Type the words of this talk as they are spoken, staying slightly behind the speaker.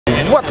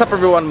What's up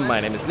everyone, my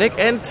name is Nick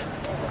and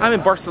I'm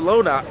in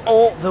Barcelona,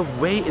 all the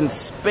way in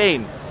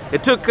Spain.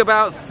 It took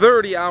about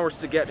 30 hours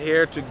to get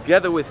here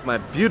together with my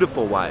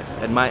beautiful wife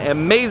and my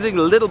amazing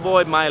little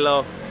boy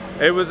Milo.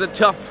 It was a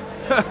tough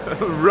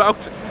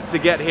route to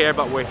get here,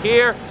 but we're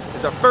here.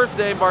 It's our first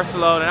day in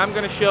Barcelona and I'm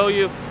going to show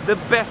you the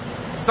best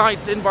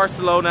sites in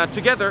Barcelona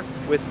together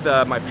with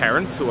my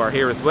parents who are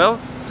here as well.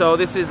 So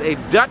this is a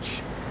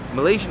Dutch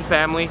Malaysian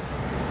family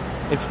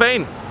in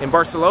Spain, in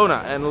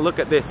Barcelona, and look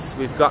at this.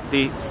 We've got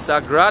the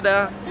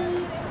Sagrada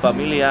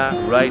Familia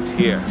right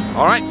here.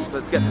 Alright,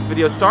 let's get this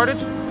video started.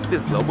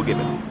 This is Global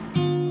Gibbon.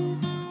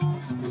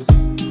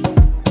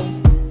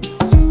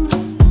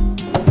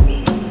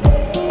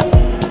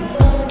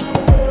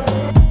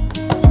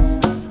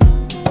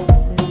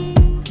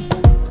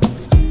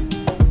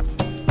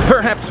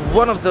 Perhaps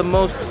one of the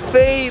most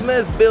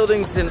famous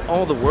buildings in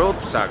all the world,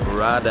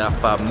 Sagrada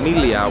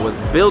Familia, was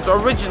built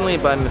originally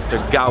by Mr.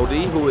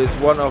 Gaudi, who is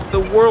one of the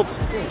world's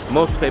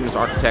most famous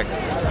architects.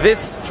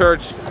 This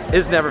church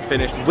is never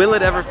finished. Will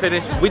it ever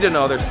finish? We don't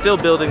know. They're still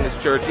building this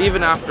church,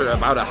 even after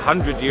about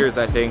 100 years,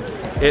 I think.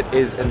 It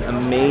is an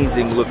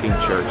amazing looking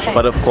church.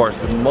 But of course,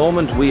 the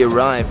moment we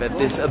arrive at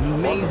this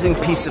amazing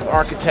piece of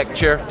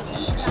architecture,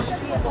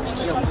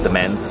 the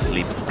man's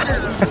asleep.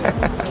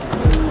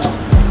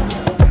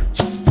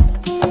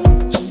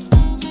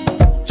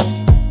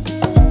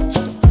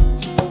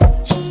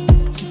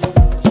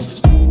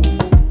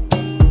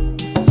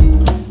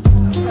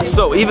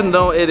 So even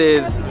though it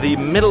is the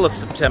middle of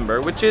September,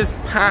 which is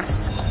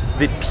past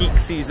the peak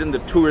season, the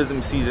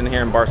tourism season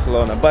here in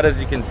Barcelona, but as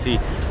you can see,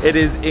 it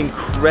is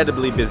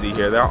incredibly busy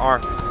here. There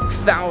are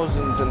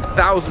thousands and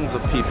thousands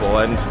of people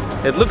and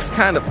it looks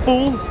kind of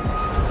full,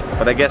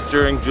 but I guess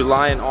during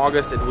July and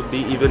August it would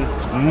be even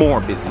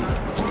more busy.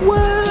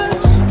 What?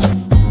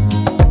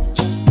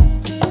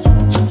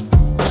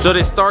 So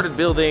they started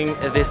building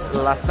this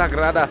La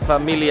Sagrada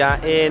Familia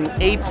in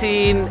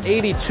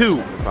 1882,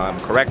 if I'm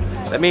correct.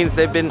 That means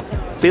they've been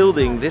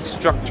building this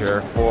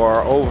structure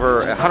for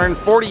over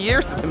 140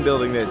 years. They've been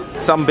building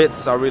this. Some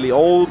bits are really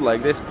old,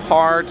 like this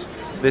part.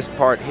 This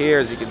part here,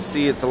 as you can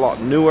see, it's a lot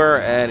newer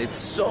and it's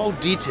so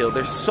detailed.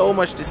 There's so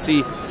much to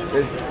see.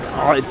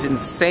 It's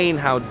insane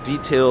how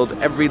detailed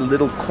every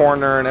little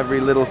corner and every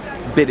little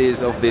bit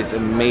is of this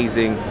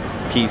amazing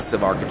piece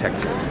of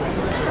architecture.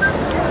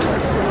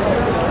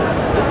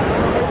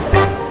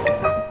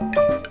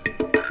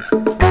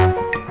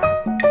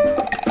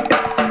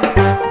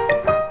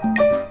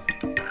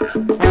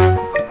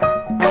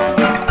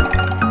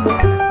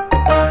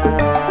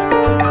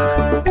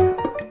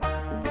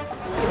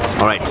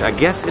 Alright, I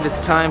guess it is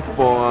time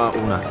for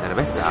una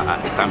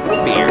cerveza, some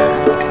beer.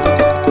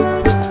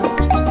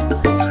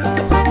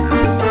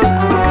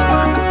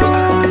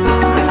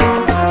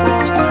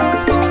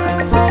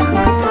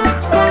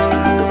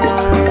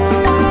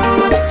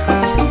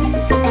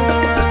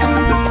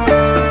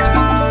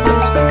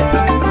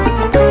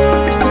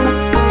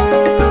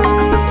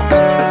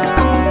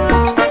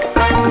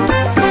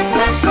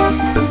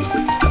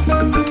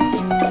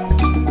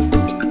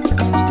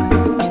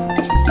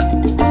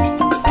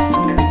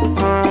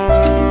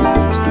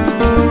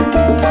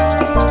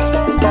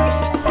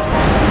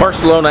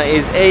 Barcelona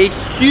is a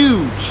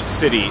huge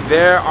city.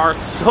 There are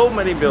so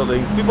many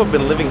buildings. People have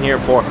been living here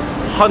for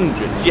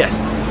hundreds, yes,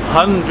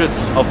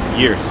 hundreds of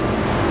years.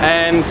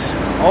 And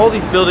all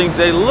these buildings,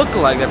 they look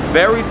like they're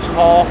very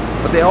tall,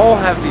 but they all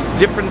have these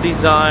different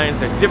designs,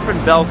 they're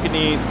different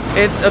balconies.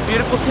 It's a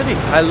beautiful city.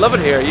 I love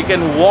it here. You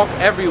can walk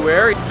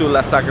everywhere to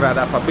La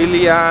Sagrada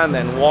Familia and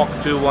then walk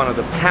to one of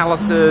the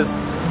palaces,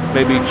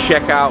 maybe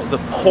check out the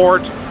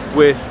port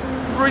with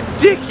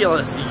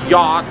ridiculous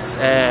yachts,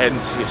 and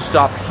you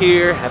stop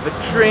here, have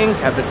a drink,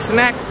 have a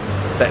snack.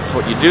 That's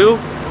what you do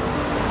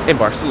in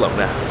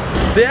Barcelona.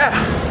 So yeah,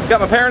 got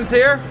my parents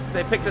here.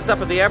 They picked us up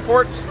at the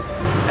airport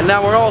and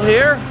now we're all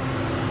here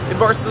in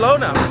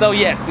Barcelona. So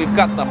yes, we've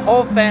got the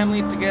whole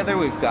family together.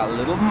 We've got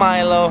little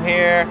Milo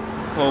here,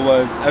 who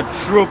was a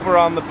trooper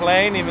on the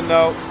plane, even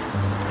though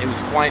it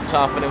was quite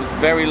tough and it was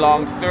very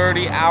long,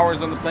 30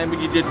 hours on the plane, but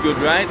you did good,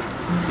 right?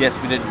 Yes,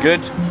 we did good.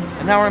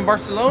 And now we're in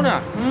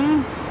Barcelona.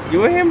 You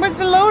were here in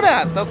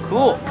Barcelona, so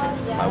cool.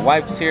 My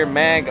wife's here,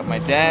 Meg, got my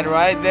dad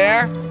right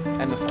there,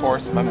 and of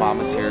course my mom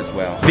is here as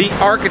well. The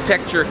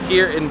architecture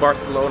here in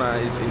Barcelona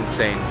is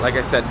insane. Like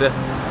I said,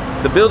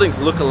 the buildings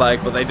look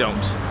alike, but they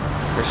don't.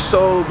 There's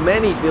so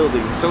many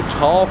buildings, so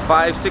tall,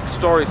 5, 6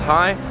 stories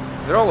high.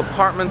 They're all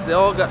apartments, they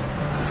all got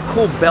these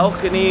cool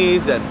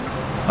balconies, and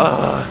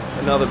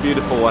another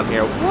beautiful one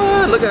here.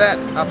 What? Look at that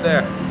up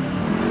there.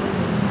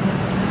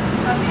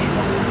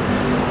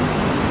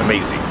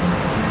 Amazing.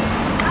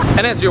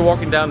 And as you're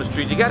walking down the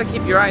street, you gotta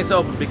keep your eyes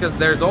open because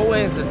there's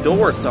always a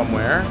door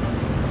somewhere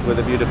with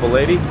a beautiful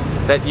lady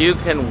that you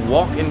can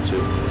walk into.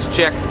 Let's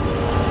check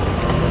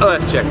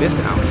this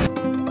out.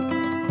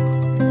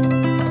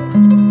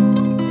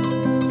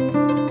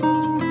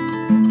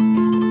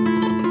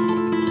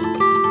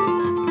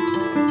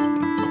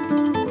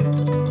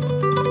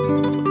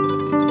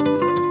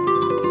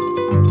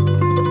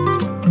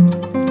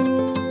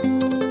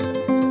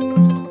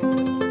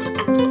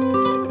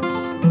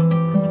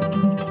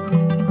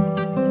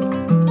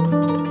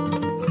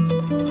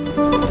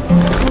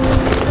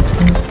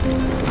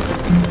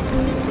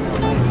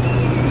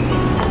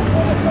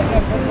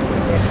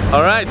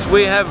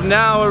 we have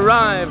now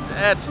arrived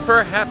at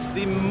perhaps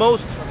the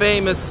most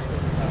famous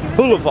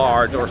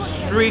boulevard or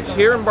street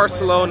here in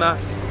Barcelona,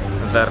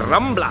 the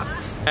Ramblas.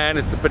 And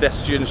it's a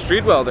pedestrian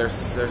street. Well,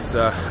 there's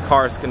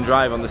cars can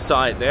drive on the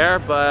side there,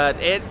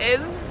 but it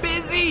is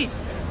busy.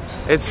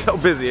 It's so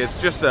busy. It's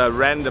just a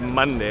random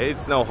Monday.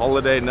 It's no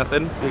holiday,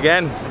 nothing.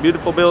 Again,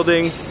 beautiful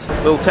buildings,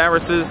 little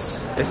terraces.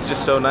 It's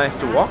just so nice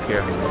to walk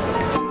here.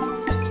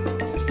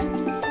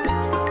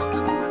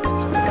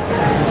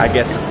 I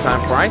guess it's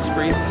time for ice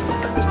cream.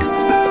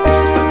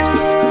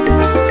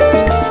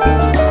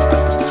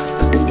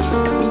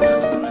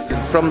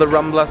 From the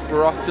Ramblas,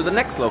 we're off to the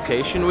next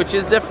location, which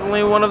is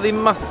definitely one of the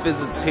must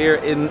visits here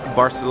in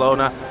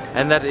Barcelona,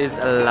 and that is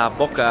La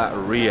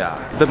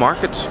Boqueria, the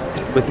market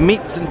with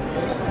meats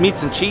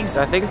and cheese.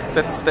 I think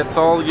that's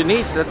all you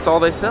need. That's all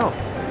they sell.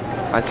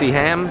 I see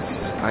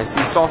hams, I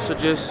see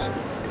sausages.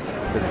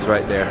 It's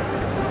right there.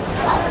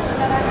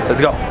 Let's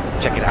go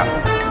check it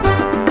out.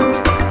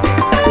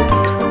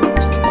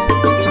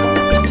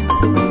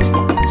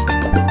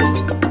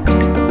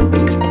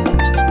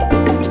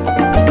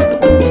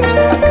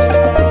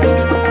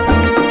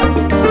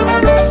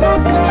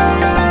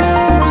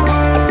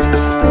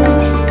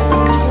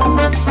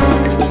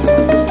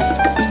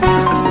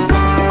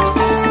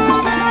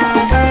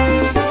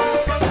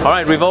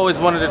 Alright, we've always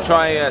wanted to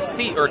try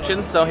sea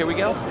urchin, so here we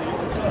go.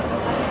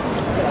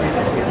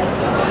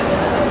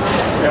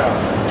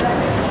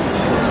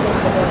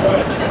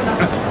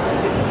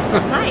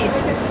 Nice.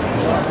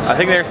 I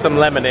think there's some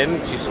lemon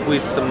in. She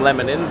squeezed some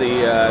lemon in,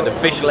 the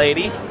fish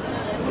lady.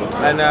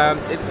 And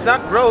it's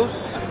not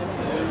gross.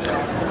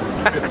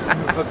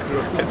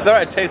 It's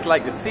alright, it tastes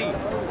like the sea.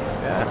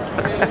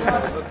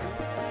 Yeah.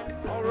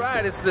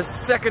 Alright, it's the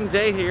second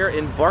day here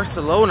in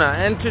Barcelona,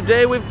 and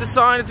today we've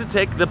decided to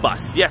take the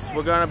bus. Yes,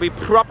 we're gonna be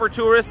proper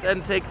tourists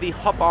and take the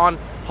hop-on,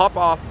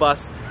 hop-off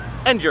bus,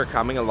 and you're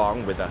coming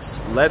along with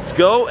us. Let's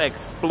go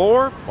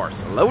explore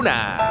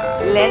Barcelona.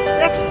 Let's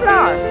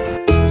explore.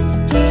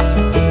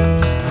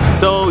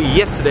 So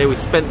yesterday we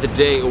spent the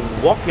day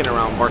walking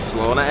around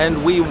Barcelona,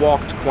 and we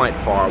walked quite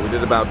far. We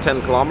did about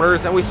 10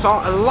 kilometers and we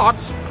saw a lot.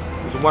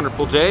 It was a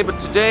wonderful day, but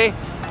today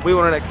we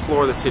wanted to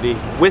explore the city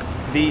with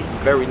the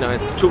very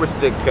nice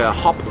touristic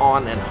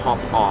hop-on and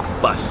hop-off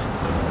bus.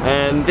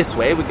 And this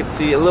way we could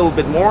see a little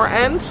bit more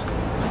and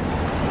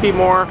be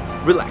more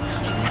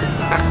relaxed.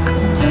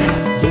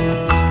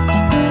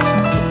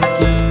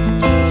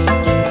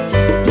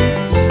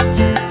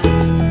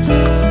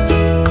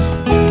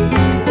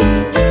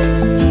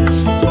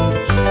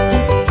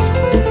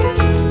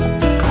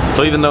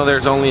 So even though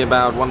there's only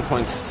about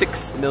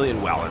 1.6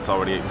 million, well, it's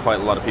already quite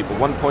a lot of people,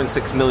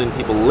 1.6 million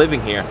people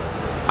living here,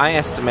 I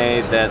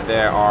estimate that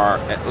there are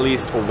at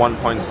least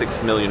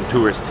 1.6 million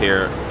tourists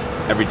here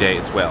every day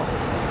as well.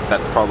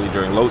 That's probably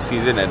during low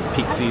season and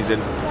peak season,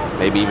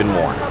 maybe even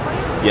more.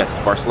 Yes,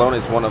 Barcelona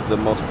is one of the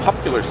most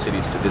popular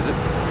cities to visit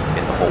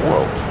in the whole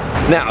world.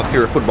 Now, if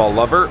you're a football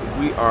lover,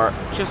 we are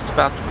just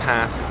about to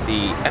pass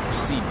the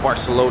FC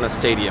Barcelona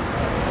Stadium.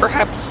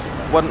 Perhaps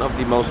one of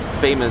the most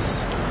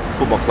famous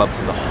football clubs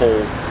in the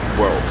whole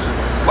world.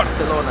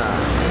 Barcelona!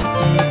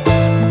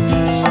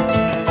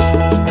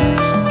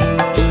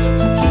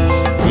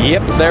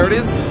 Yep, there it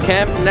is,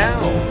 Camp Nou,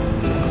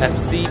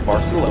 FC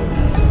Barcelona.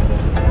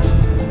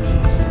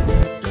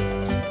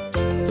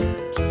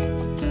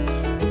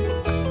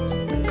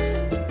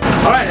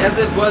 Alright, as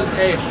it was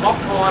a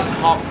hop-on,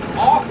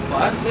 hop-off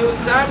bus, it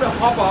was time to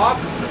hop off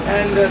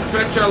and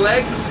stretch our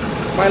legs.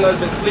 Milo has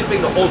been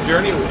sleeping the whole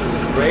journey, which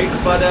was great,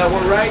 but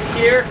we're right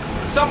here,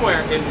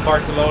 somewhere in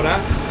Barcelona,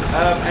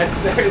 and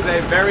there is a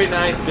very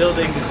nice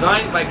building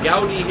designed by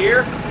Gaudi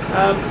here,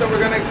 so we're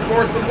going to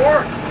explore some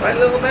more, right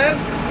little man?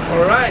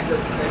 Alright,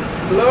 let's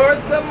explore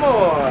some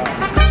more.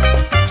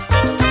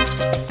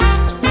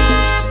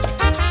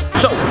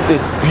 So,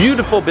 this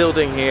beautiful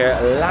building here,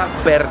 La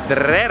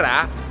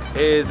Pedrera,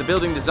 is a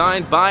building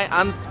designed by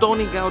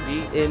Antoni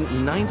Gaudi in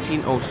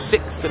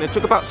 1906, and it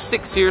took about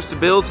 6 years to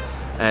build,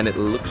 and it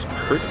looks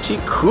pretty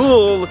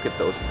cool. Look at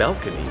those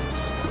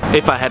balconies.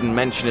 If I hadn't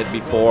mentioned it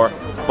before,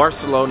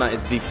 Barcelona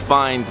is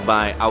defined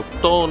by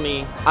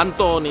Antoni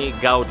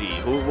Gaudi,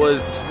 who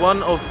was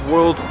one of the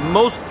world's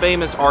most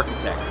famous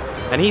architects.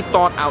 And he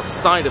thought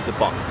outside of the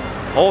box.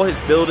 All his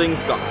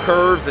buildings got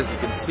curves, as you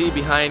can see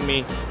behind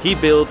me. He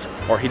built,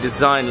 or he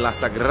designed, La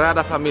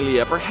Sagrada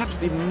Familia, perhaps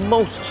the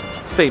most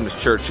famous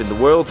church in the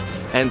world,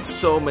 and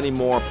so many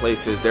more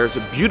places. There's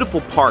a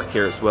beautiful park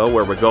here as well,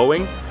 where we're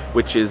going,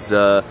 which is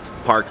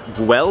Park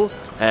Güell,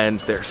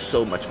 and there's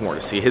so much more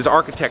to see. His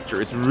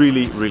architecture is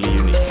really, really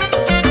unique.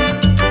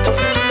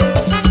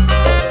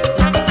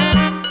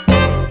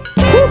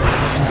 Whew,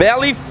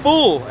 belly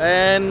full,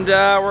 and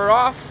we're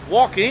off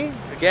walking.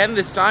 Again,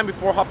 this time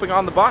before hopping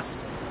on the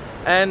bus,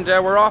 and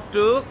we're off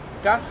to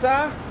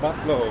Casa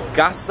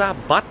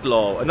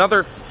Batlló,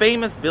 another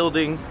famous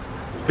building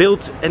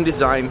built and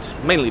designed,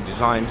 mainly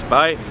designed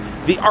by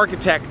the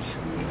architect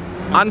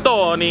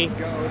Antoni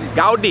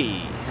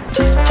Gaudi.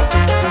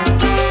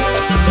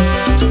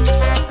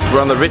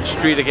 We're on the rich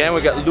street again. We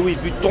got Louis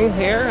Vuitton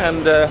here,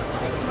 and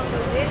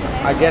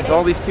I guess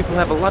all these people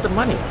have a lot of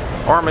money.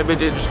 Or maybe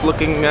they're just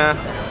looking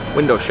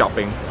window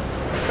shopping.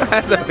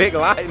 That's a big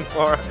line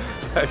for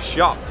a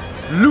shop.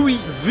 Louis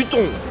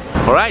Vuitton.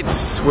 Alright,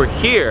 we're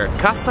here.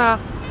 Casa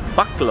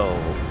Baclo.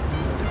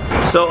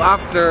 So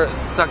after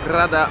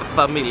Sagrada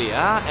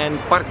Familia and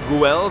Park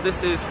Güell,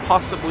 this is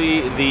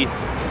possibly the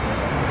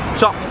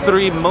top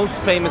 3 most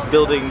famous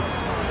buildings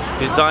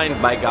designed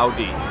by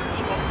Gaudi.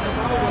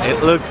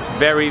 It looks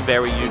very,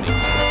 very unique.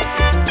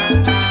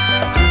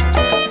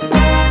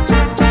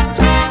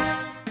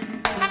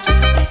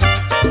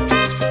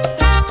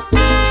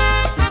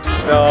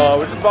 So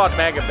we just bought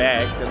Meg a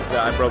bag because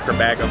I broke her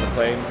bag on the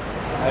plane.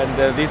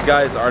 And these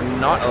guys are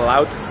not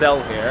allowed to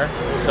sell here.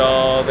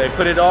 So they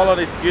put it all on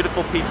these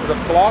beautiful pieces of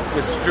cloth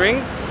with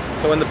strings.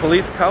 So when the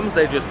police comes,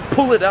 they just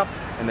pull it up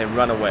and they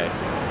run away.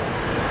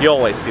 You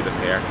always see them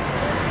here.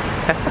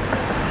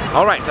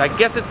 Alright, I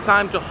guess it's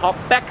time to hop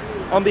back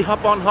on the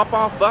hop on hop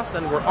off bus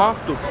and we're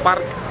off to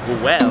Park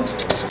Güell.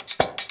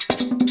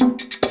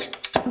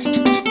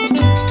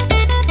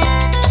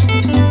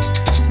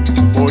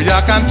 Voy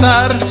a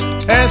cantar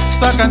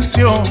esta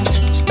canción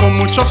con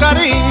mucho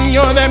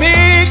cariño de mi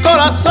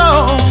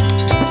corazón.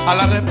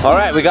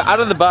 Alright, we got out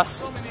of the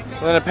bus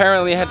and then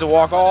apparently had to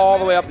walk all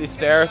the way up these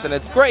stairs, and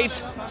it's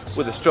great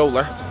with a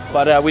stroller,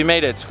 but we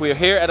made it. We're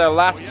here at our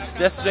last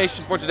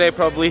destination for today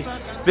probably.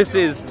 This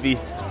is the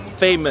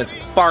famous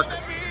Park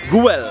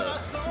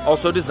Güell,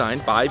 also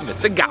designed by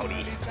Mr.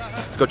 Gaudi.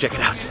 Let's go check it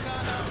out.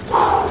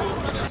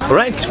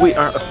 Alright, we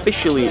are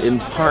officially in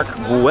Park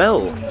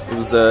Güell. It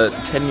was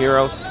 10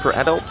 euros per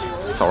adult.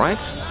 It's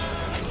alright.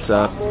 It's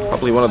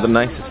probably one of the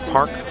nicest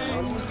parks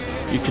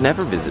you can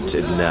ever visit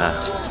in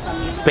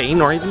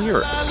Spain or even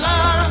Europe.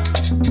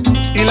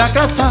 Y la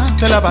casa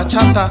de la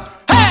bachata.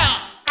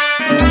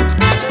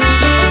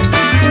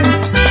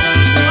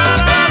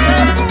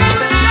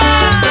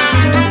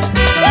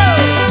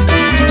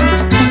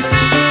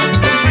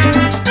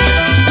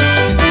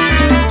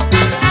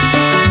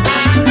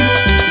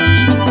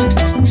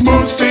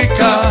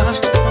 Música,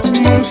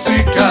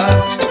 música,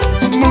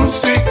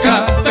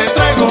 música, te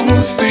traigo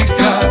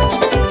música.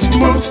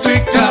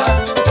 Música,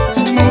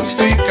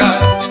 música,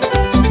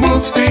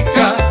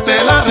 música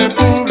de la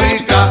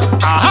República.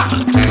 ¡Ajá!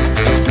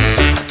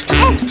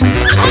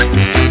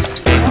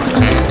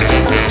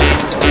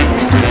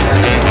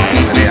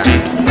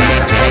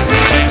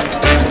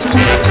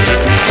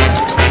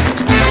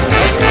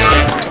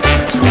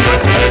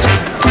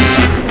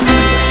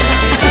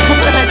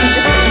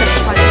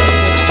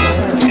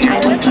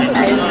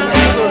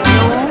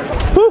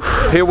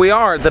 Here we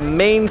are, the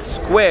main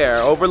square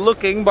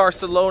overlooking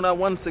Barcelona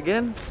once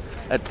again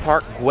at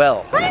Park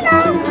Güell.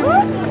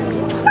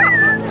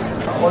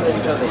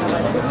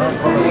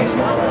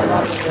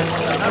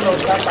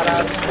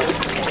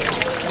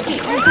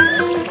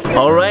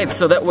 Alright,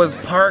 so that was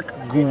Park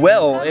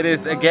Güell. It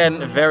is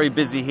again very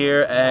busy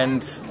here,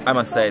 and I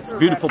must say it's a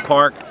beautiful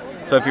park.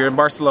 So if you're in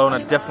Barcelona,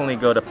 definitely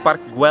go to Park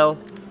Güell.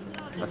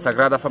 La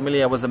Sagrada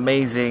Familia was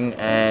amazing,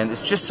 and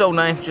it's just so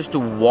nice just to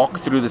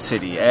walk through the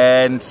city.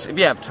 And if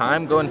you have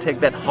time, go and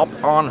take that hop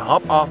on,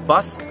 hop off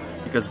bus,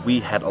 because we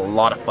had a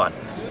lot of fun.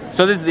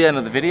 So this is the end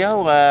of the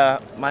video.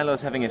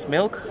 Milo's having his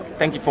milk.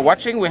 Thank you for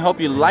watching. We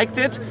hope you liked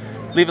it.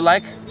 Leave a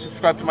like,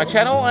 subscribe to my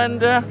channel,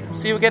 and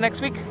see you again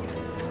next week.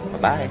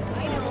 Bye-bye.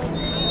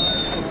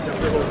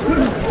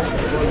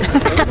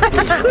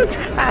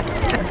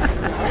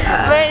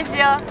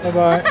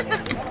 Bye-bye.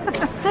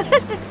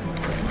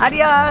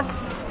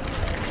 Adios.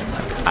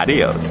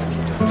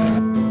 Adios.